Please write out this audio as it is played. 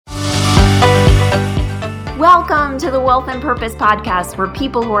Welcome to the Wealth and Purpose podcast, where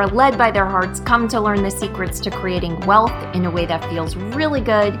people who are led by their hearts come to learn the secrets to creating wealth in a way that feels really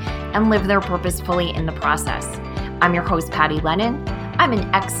good and live their purpose fully in the process. I'm your host, Patty Lennon. I'm an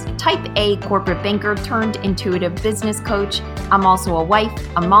ex-type A corporate banker turned intuitive business coach. I'm also a wife,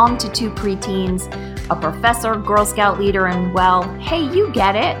 a mom to 2 preteens, a professor, Girl Scout leader, and well, hey, you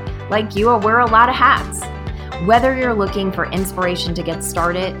get it. Like you, I wear a lot of hats. Whether you're looking for inspiration to get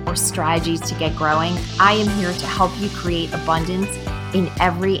started or strategies to get growing, I am here to help you create abundance in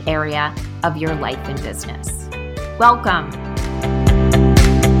every area of your life and business. Welcome.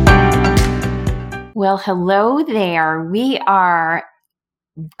 Well, hello there. We are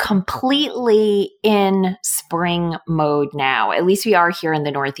completely in spring mode now. At least we are here in the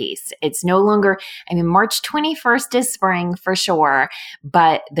Northeast. It's no longer, March 21st is spring for sure,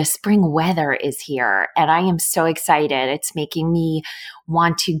 but the spring weather is here and I am so excited. It's making me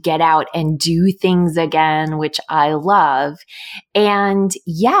want to get out and do things again, which I love. And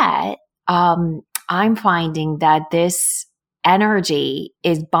yet, I'm finding that this energy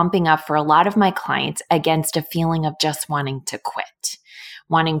is bumping up for a lot of my clients against a feeling of just wanting to quit.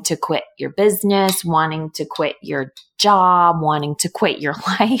 Wanting to quit your business, wanting to quit your job, wanting to quit your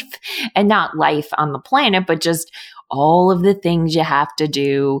life, and not life on the planet, but just all of the things you have to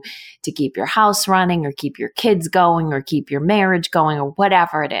do to keep your house running or keep your kids going or keep your marriage going or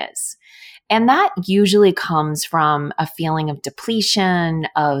whatever it is. And that usually comes from a feeling of depletion,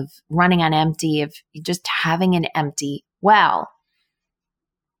 of running on empty, of just having an empty well.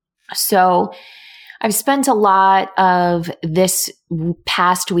 So I've spent a lot of this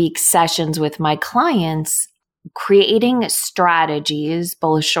past week's sessions with my clients creating strategies,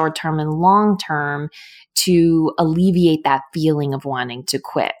 both short-term and long-term, to alleviate that feeling of wanting to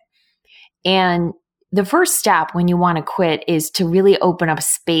quit. And the first step when you want to quit is to really open up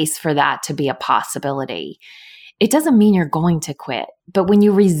space for that to be a possibility. It doesn't mean you're going to quit, but when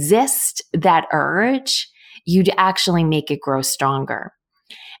you resist that urge, you'd actually make it grow stronger.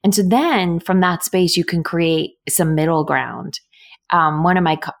 And so then from that space, you can create some middle ground. One of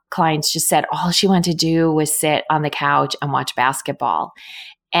my clients just said all she wanted to do was sit on the couch and watch basketball.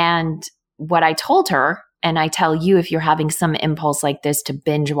 And what I told her, and I tell you if you're having some impulse like this to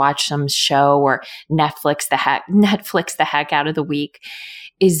binge watch some show or Netflix the heck out of the week,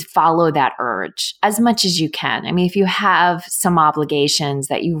 is follow that urge as much as you can. If you have some obligations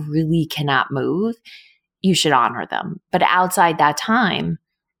that you really cannot move, you should honor them. But outside that time,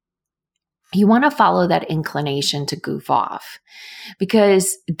 you want to follow that inclination to goof off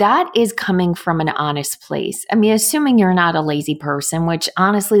because that is coming from an honest place. Assuming you're not a lazy person, which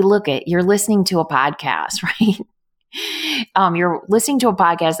honestly, you're listening to a podcast, right? You're listening to a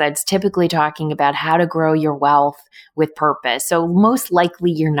podcast that's typically talking about how to grow your wealth with purpose. So most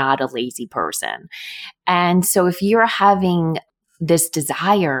likely you're not a lazy person. And so if you're having this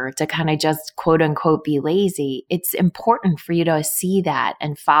desire to kind of just quote unquote be lazy, it's important for you to see that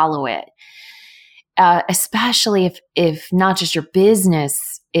and follow it. Especially if not just your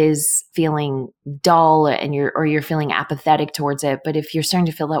business is feeling dull and you're feeling apathetic towards it, but if you're starting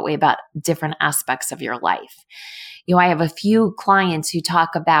to feel that way about different aspects of your life. I have a few clients who talk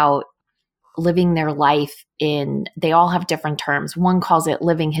about living their life they all have different terms. One calls it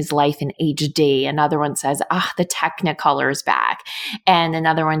living his life in HD. Another one says, the Technicolor is back. And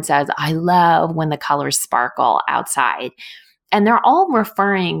another one says, I love when the colors sparkle outside. And they're all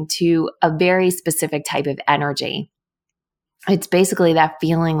referring to a very specific type of energy. It's basically that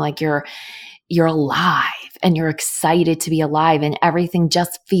feeling like you're alive and you're excited to be alive and everything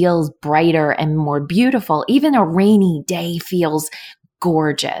just feels brighter and more beautiful. Even a rainy day feels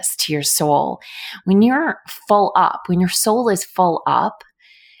gorgeous to your soul. When you're full up, when your soul is full up,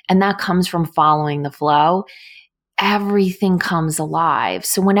 and that comes from following the flow, everything comes alive.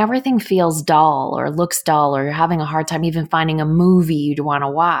 So when everything feels dull or looks dull or you're having a hard time even finding a movie you'd want to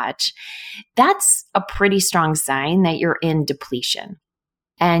watch, that's a pretty strong sign that you're in depletion.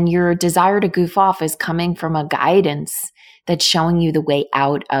 And your desire to goof off is coming from a guidance that's showing you the way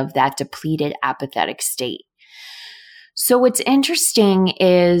out of that depleted, apathetic state. So what's interesting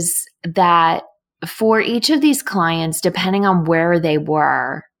is that for each of these clients, depending on where they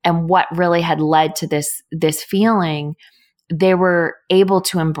were and what really had led to this feeling, they were able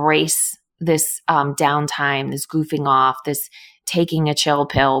to embrace this downtime, this goofing off, this taking a chill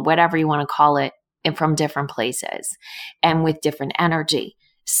pill, whatever you want to call it, from different places and with different energy.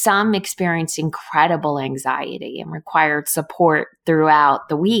 Some experienced incredible anxiety and required support throughout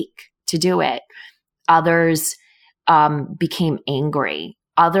the week to do it. Others became angry.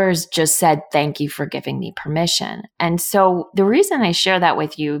 Others just said, thank you for giving me permission. And so the reason I share that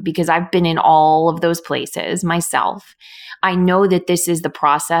with you, because I've been in all of those places myself, I know that this is the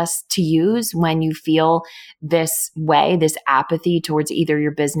process to use when you feel this way, this apathy towards either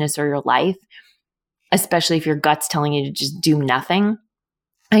your business or your life, especially if your gut's telling you to just do nothing.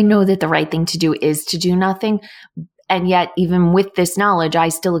 I know that the right thing to do is to do nothing. And yet, even with this knowledge, I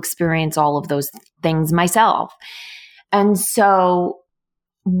still experience all of those things myself. And so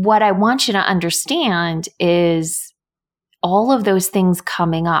what I want you to understand is all of those things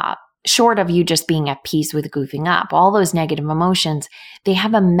coming up, short of you just being at peace with goofing up, all those negative emotions, they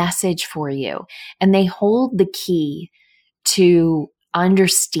have a message for you, and they hold the key to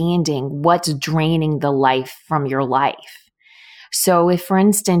understanding what's draining the life from your life. So if, for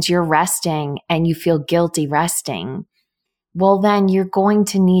instance, you're resting and you feel guilty resting, well, then you're going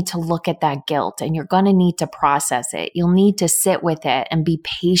to need to look at that guilt and you're going to need to process it. You'll need to sit with it and be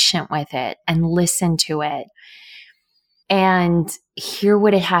patient with it and listen to it and hear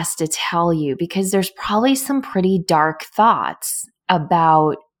what it has to tell you, because there's probably some pretty dark thoughts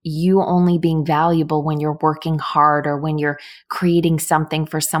about you only being valuable when you're working hard or when you're creating something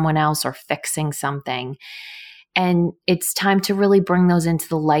for someone else or fixing something. And it's time to really bring those into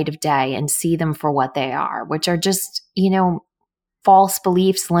the light of day and see them for what they are, which are just, false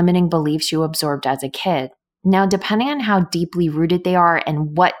beliefs, limiting beliefs you absorbed as a kid. Now, depending on how deeply rooted they are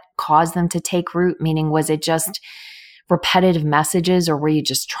and what caused them to take root, meaning was it just repetitive messages or were you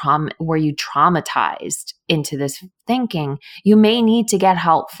traumatized into this thinking, you may need to get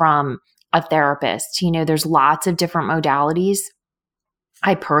help from a therapist. There's lots of different modalities.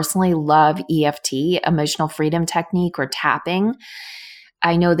 I personally love EFT, emotional freedom technique, or tapping.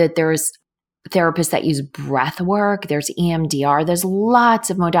 I know that there's therapists that use breath work. There's EMDR. There's lots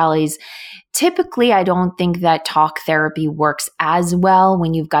of modalities. Typically, I don't think that talk therapy works as well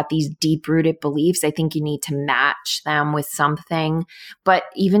when you've got these deep-rooted beliefs. I think you need to match them with something. But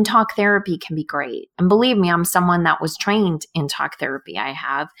even talk therapy can be great. And believe me, I'm someone that was trained in talk therapy. I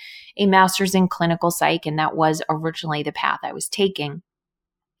have a master's in clinical psych, and that was originally the path I was taking.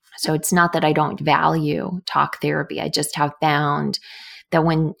 So it's not that I don't value talk therapy. I just have found that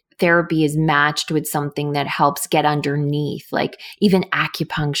when therapy is matched with something that helps get underneath, like even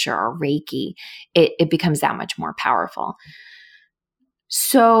acupuncture or Reiki, it becomes that much more powerful.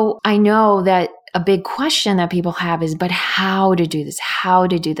 So I know that a big question that people have is, but how to do this? How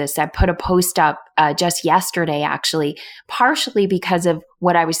to do this? I put a post up just yesterday, actually, partially because of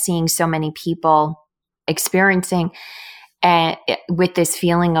what I was seeing so many people experiencing and with this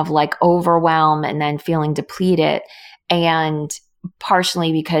feeling of like overwhelm and then feeling depleted, and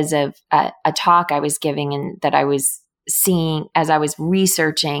partially because of a talk I was giving and that I was seeing as I was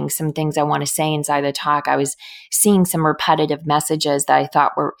researching some things I want to say inside the talk. I was seeing some repetitive messages that I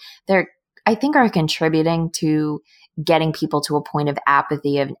thought I think are contributing to getting people to a point of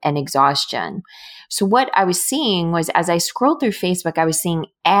apathy and exhaustion. So what I was seeing was, as I scrolled through Facebook, I was seeing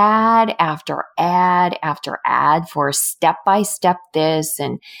ad after ad after ad for step-by-step this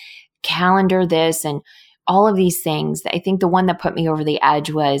and calendar this and all of these things. I think the one that put me over the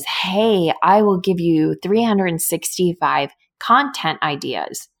edge was, hey, I will give you 365 content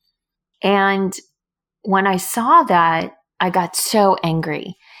ideas. And when I saw that, I got so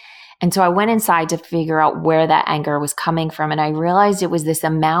angry. And so I went inside to figure out where that anger was coming from. And I realized it was this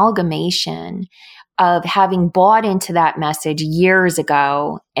amalgamation of having bought into that message years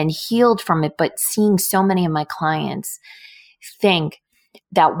ago and healed from it, but seeing so many of my clients think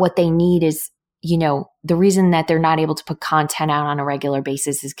that what they need is, the reason that they're not able to put content out on a regular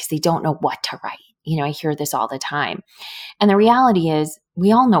basis is because they don't know what to write. I hear this all the time. And the reality is,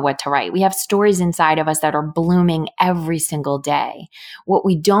 we all know what to write. We have stories inside of us that are blooming every single day. What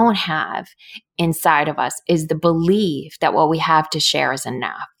we don't have inside of us is the belief that what we have to share is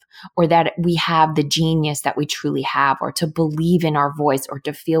enough, or that we have the genius that we truly have, or to believe in our voice, or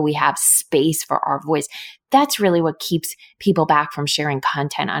to feel we have space for our voice. That's really what keeps people back from sharing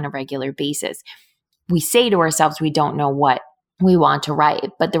content on a regular basis. We say to ourselves we don't know what we want to write,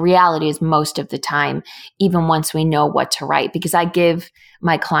 but the reality is most of the time, even once we know what to write, because I give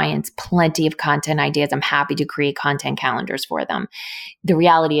my clients plenty of content ideas, I'm happy to create content calendars for them. The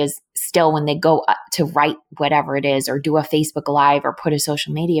reality is still when they go to write whatever it is, or do a Facebook Live or put a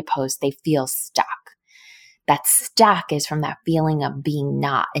social media post, they feel stuck. That stuck is from that feeling of being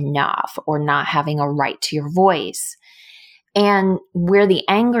not enough or not having a right to your voice. And where the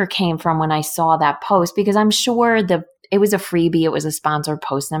anger came from when I saw that post, because I'm sure it was a freebie, it was a sponsored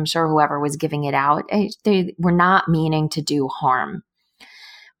post, and I'm sure whoever was giving it out, they were not meaning to do harm.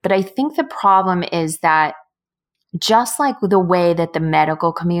 But I think the problem is that just like the way that the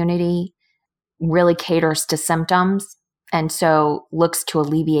medical community really caters to symptoms and so looks to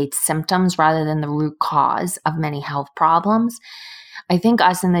alleviate symptoms rather than the root cause of many health problems, I think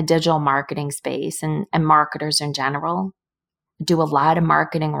us in the digital marketing space and marketers in general do a lot of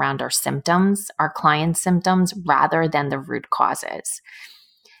marketing around our symptoms, our clients' symptoms, rather than the root causes.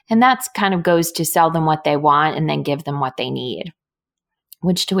 And that's kind of goes to sell them what they want and then give them what they need,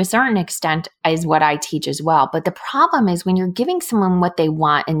 which to a certain extent is what I teach as well. But the problem is when you're giving someone what they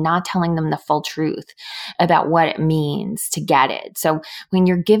want and not telling them the full truth about what it means to get it. So when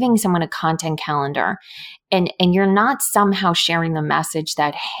you're giving someone a content calendar and you're not somehow sharing the message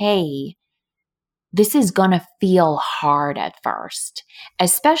that, hey, this is going to feel hard at first,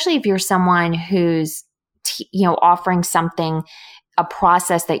 especially if you're someone who's, offering something, a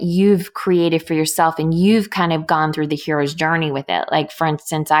process that you've created for yourself and you've kind of gone through the hero's journey with it. Like, for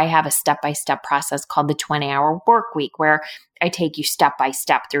instance, I have a step-by-step process called the 20-hour work week, where I take you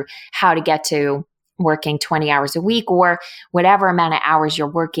step-by-step through how to get to working 20 hours a week or whatever amount of hours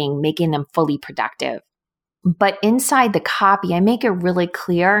you're working, making them fully productive. But inside the copy, I make it really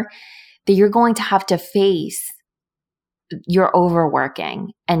clear that you're going to have to face your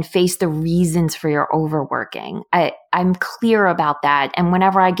overworking and face the reasons for your overworking. I'm clear about that. And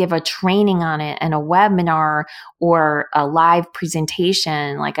whenever I give a training on it and a webinar or a live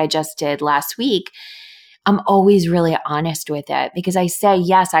presentation like I just did last week, I'm always really honest with it because I say,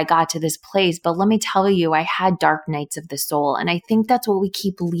 yes, I got to this place, but let me tell you, I had dark nights of the soul. And I think that's what we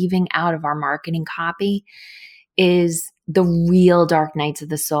keep leaving out of our marketing copy is the real dark nights of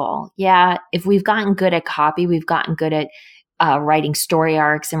the soul. Yeah, if we've gotten good at copy, we've gotten good at writing story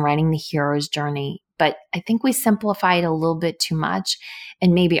arcs and writing the hero's journey. But I think we simplify it a little bit too much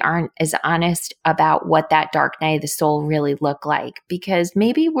and maybe aren't as honest about what that dark night of the soul really looked like, because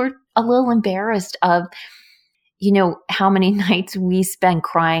maybe we're a little embarrassed of, how many nights we spend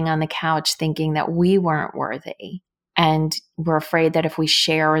crying on the couch thinking that we weren't worthy. And we're afraid that if we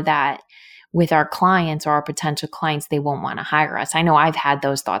share that with our clients or our potential clients, they won't want to hire us. I know I've had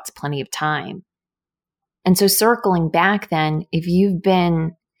those thoughts plenty of time. And so circling back then, if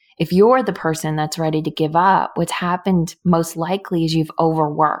you're the person that's ready to give up, what's happened most likely is you've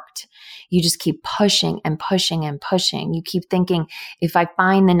overworked. You just keep pushing and pushing and pushing. You keep thinking, if I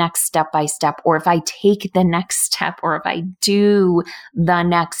find the next step by step, or if I take the next step, or if I do the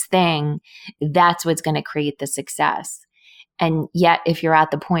next thing, that's what's going to create the success. And yet, if you're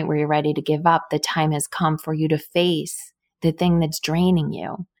at the point where you're ready to give up, the time has come for you to face the thing that's draining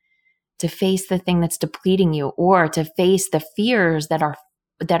you, to face the thing that's depleting you, or to face the fears that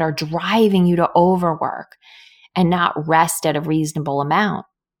are driving you to overwork and not rest at a reasonable amount.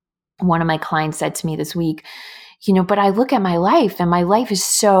 One of my clients said to me this week, but I look at my life and my life is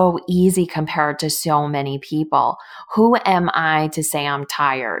so easy compared to so many people. Who am I to say I'm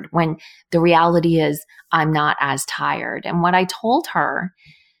tired when the reality is I'm not as tired? And what I told her,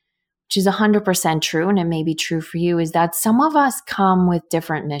 which is 100% true, and it may be true for you, is that some of us come with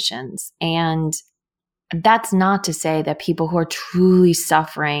different missions. And that's not to say that people who are truly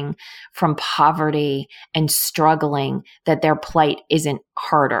suffering from poverty and struggling, that their plight isn't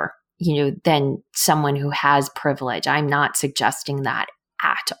harder, than someone who has privilege. I'm not suggesting that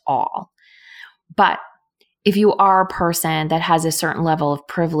at all. But if you are a person that has a certain level of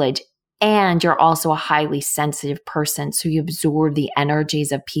privilege and you're also a highly sensitive person, so you absorb the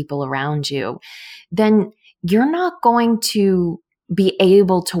energies of people around you, then you're not going to be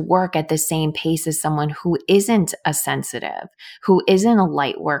able to work at the same pace as someone who isn't a sensitive, who isn't a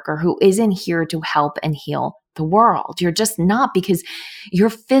light worker, who isn't here to help and heal the world. You're just not, because your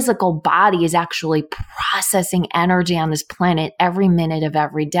physical body is actually processing energy on this planet every minute of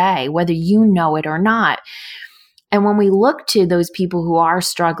every day, whether you know it or not. And when we look to those people who are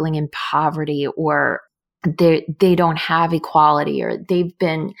struggling in poverty, or they don't have equality, or they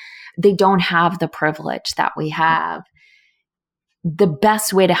don't have the privilege that we have, the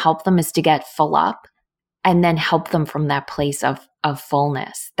best way to help them is to get full up and then help them from that place of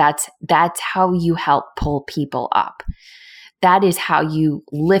fullness. That's how you help pull people up. That is how you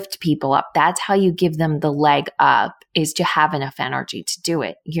lift people up. That's how you give them the leg up, is to have enough energy to do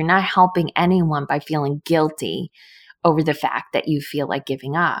it. You're not helping anyone by feeling guilty over the fact that you feel like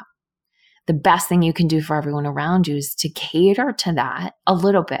giving up. The best thing you can do for everyone around you is to cater to that a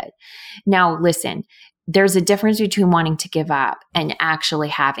little bit. Now, listen, there's a difference between wanting to give up and actually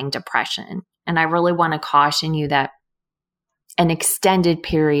having depression. And I really want to caution you that an extended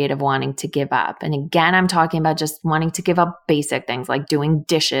period of wanting to give up, and again, I'm talking about just wanting to give up basic things like doing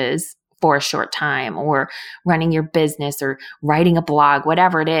dishes for a short time, or running your business, or writing a blog,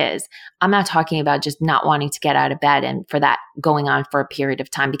 whatever it is. I'm not talking about just not wanting to get out of bed and for that going on for a period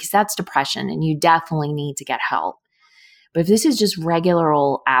of time, because that's depression and you definitely need to get help. But if this is just regular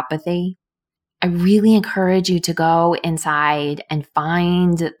old apathy, I really encourage you to go inside and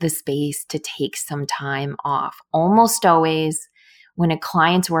find the space to take some time off. Almost always, when a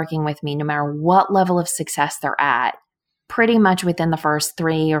client's working with me, no matter what level of success they're at, pretty much within the first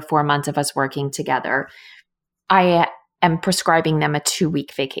 3 or 4 months of us working together, I am prescribing them a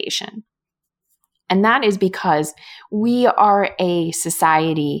 2-week vacation. And that is because we are a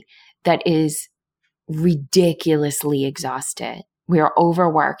society that is ridiculously exhausted. We are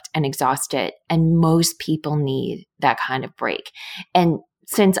overworked and exhausted, and most people need that kind of break. And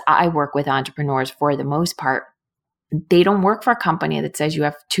since I work with entrepreneurs for the most part, they don't work for a company that says you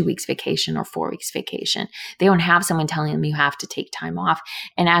have 2 weeks vacation or 4 weeks vacation. They don't have someone telling them you have to take time off.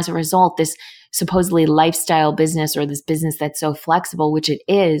 And as a result, this supposedly lifestyle business, or this business that's so flexible, which it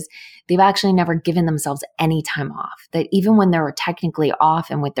is, they've actually never given themselves any time off. That even when they're technically off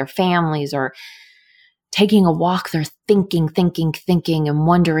and with their families or taking a walk, they're thinking and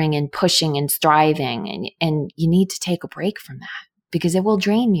wondering and pushing and striving. And you need to take a break from that because it will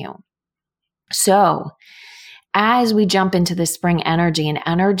drain you. So as we jump into the spring energy, an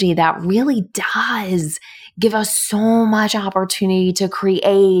energy that really does give us so much opportunity to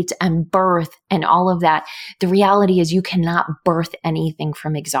create and birth and all of that, the reality is you cannot birth anything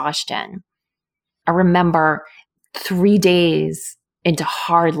from exhaustion. I remember 3 days into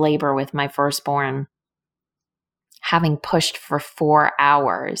hard labor with my firstborn, having pushed for 4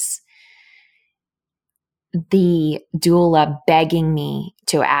 hours, the doula begging me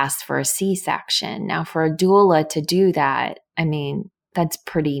to ask for a C-section. Now, for a doula to do that, I mean, that's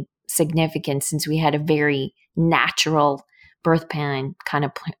pretty significant since we had a very natural birth plan kind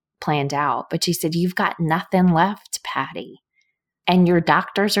of planned out. But she said, "You've got nothing left, Patty. And your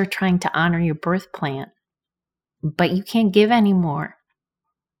doctors are trying to honor your birth plan, but you can't give anymore.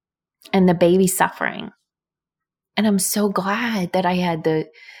 And the baby's suffering." And I'm so glad that I had the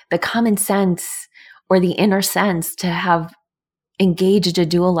common sense or the inner sense to have engaged a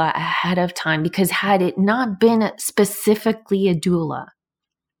doula ahead of time, because had it not been specifically a doula,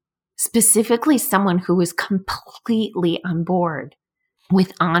 specifically someone who was completely on board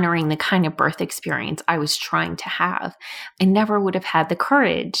with honoring the kind of birth experience I was trying to have, I never would have had the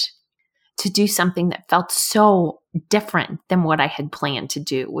courage to do something that felt so different than what I had planned to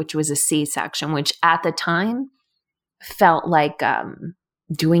do, which was a C-section, which at the time felt like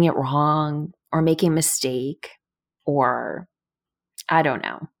doing it wrong or making a mistake, or I don't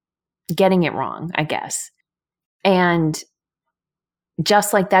know, getting it wrong, I guess. And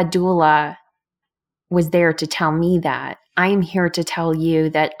just like that doula was there to tell me that, I am here to tell you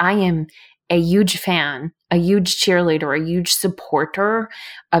that I am a huge fan, a huge cheerleader, a huge supporter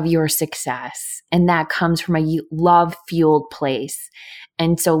of your success. And that comes from a love-fueled place.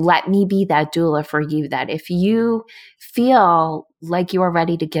 And so let me be that doula for you, that if you feel like you are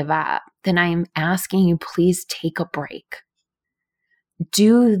ready to give up, then I'm asking you, please take a break.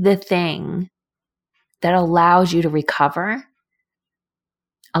 Do the thing that allows you to recover,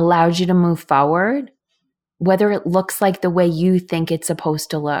 allows you to move forward, whether it looks like the way you think it's supposed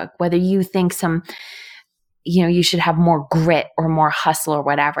to look, whether you think you should have more grit or more hustle or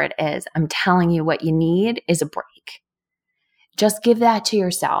whatever it is. I'm telling you, what you need is a break. Just give that to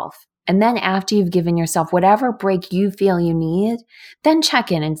yourself. And then after you've given yourself whatever break you feel you need, then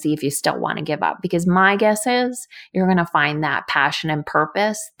check in and see if you still want to give up. Because my guess is you're going to find that passion and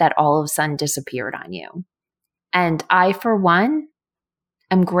purpose that all of a sudden disappeared on you. And I, for one,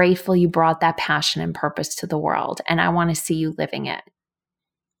 am grateful you brought that passion and purpose to the world. And I want to see you living it.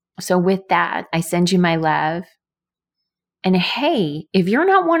 So with that, I send you my love. And hey, if you're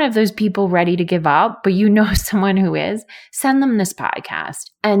not one of those people ready to give up, but you know someone who is, send them this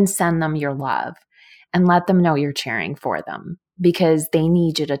podcast and send them your love and let them know you're cheering for them, because they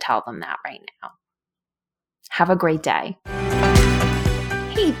need you to tell them that right now. Have a great day.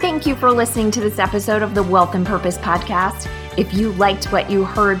 Hey, thank you for listening to this episode of the Wealth and Purpose Podcast. If you liked what you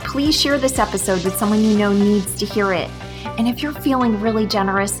heard, please share this episode with someone you know needs to hear it. And if you're feeling really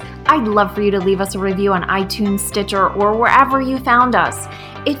generous, I'd love for you to leave us a review on iTunes, Stitcher, or wherever you found us.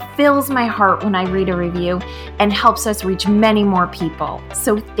 It fills my heart when I read a review and helps us reach many more people.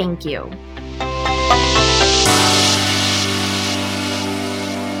 So thank you.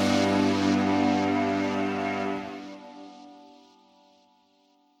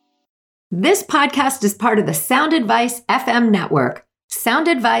 This podcast is part of the Sound Advice FM network. Sound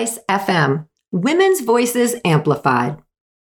Advice FM, women's voices amplified.